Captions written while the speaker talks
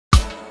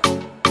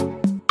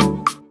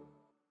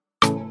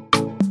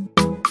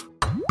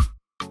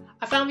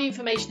I found the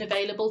information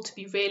available to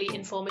be really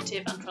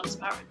informative and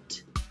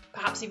transparent.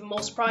 Perhaps even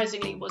more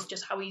surprisingly was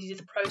just how easy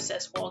the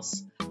process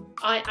was.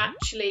 I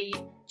actually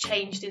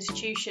changed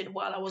institution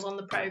while I was on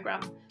the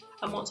programme,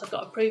 and once I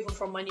got approval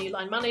from my new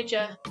line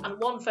manager and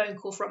one phone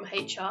call from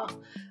HR,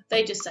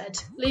 they just said,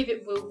 leave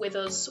it with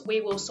us, we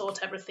will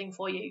sort everything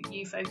for you,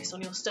 you focus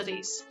on your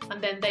studies.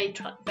 And then they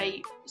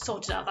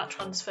sorted out that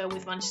transfer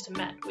with Manchester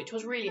Met, which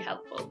was really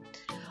helpful.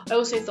 I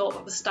also thought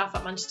that the staff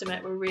at Manchester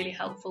Met were really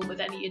helpful with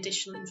any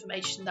additional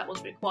information that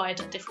was required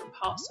at different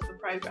parts of the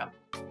programme.